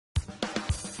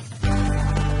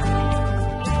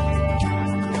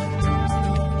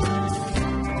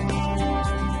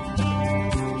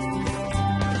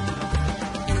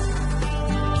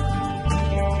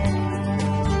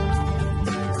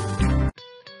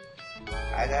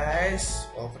Hi guys,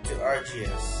 welcome to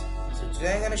RGS. So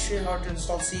today I'm going to show you how to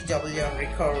install CWM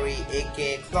recovery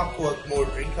aka clockwork mode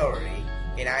recovery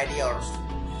in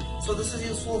AURUS. So this is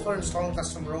useful for installing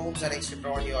custom ROMs and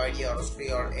etc on your AURUS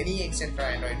 3 or any etc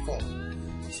Android phone.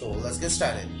 So let's get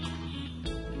started.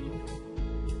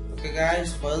 Okay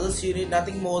guys, for this you need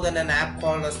nothing more than an app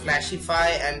called as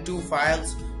Flashify and two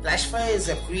files. Flashify is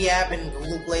a free app in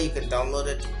Google Play, you can download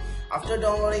it. After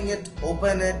downloading it,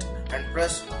 open it and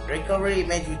press recovery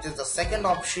image, which is the second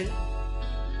option.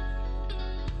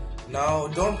 Now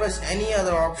don't press any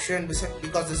other option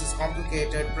because this is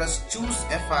complicated. Press choose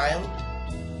a file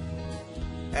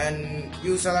and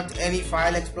you select any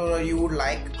file explorer you would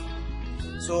like.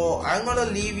 So I'm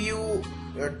gonna leave you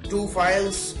two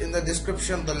files in the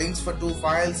description, the links for two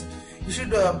files. You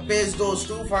should paste those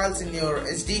two files in your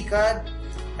SD card,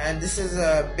 and this is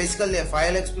basically a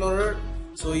file explorer.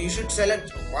 So you should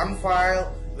select one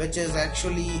file which is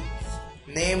actually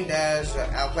named as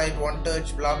Alcatel one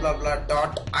touch blah blah blah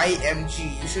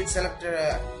 .img. You should select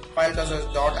a file as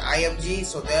 .img.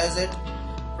 So there's it.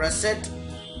 Press it.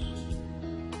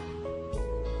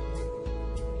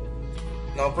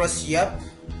 Now press yep.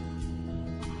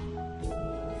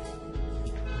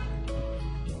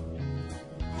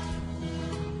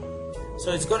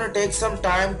 So it's gonna take some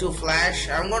time to flash.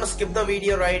 I'm gonna skip the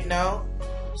video right now.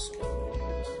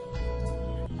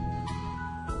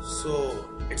 So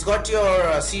it's got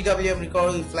your CWM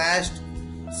recovery flashed.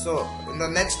 So in the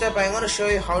next step I'm going to show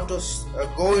you how to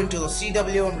go into the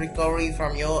CWM recovery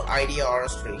from your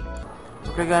AURUS 3.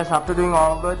 Okay guys, after doing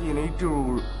all of that, you need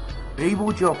to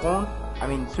reboot your phone,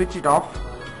 switch it off,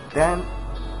 then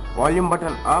volume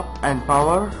button up and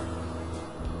power.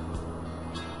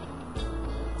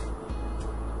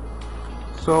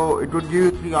 So it would give you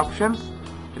three options: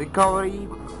 recovery,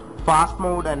 fast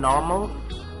mode and normal.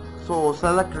 So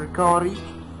select recovery.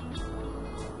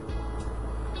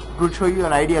 It will show you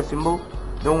an idea symbol.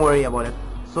 Don't worry about it.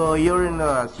 So you're in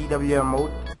the CWM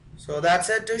mode. So that's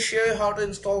it to show you how to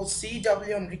install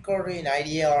CWM recovery in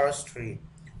AURUS 3.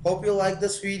 Hope you like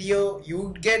this video.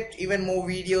 You get even more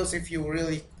videos if you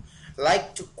really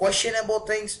like to question about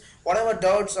things, whatever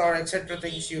doubts or etc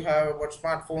things you have about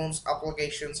smartphones,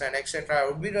 applications and etc. I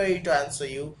would be ready to answer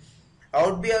you. I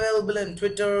would be available in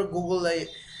Twitter, Google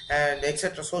and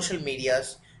etc social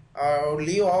medias. I'll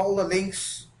leave all the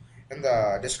links in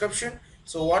the description.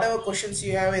 So whatever questions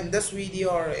you have in this video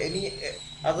or any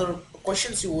other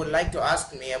questions you would like to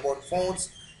ask me about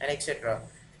phones and etc,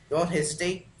 don't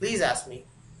hesitate, please ask me.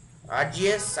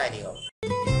 RGS signing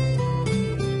out.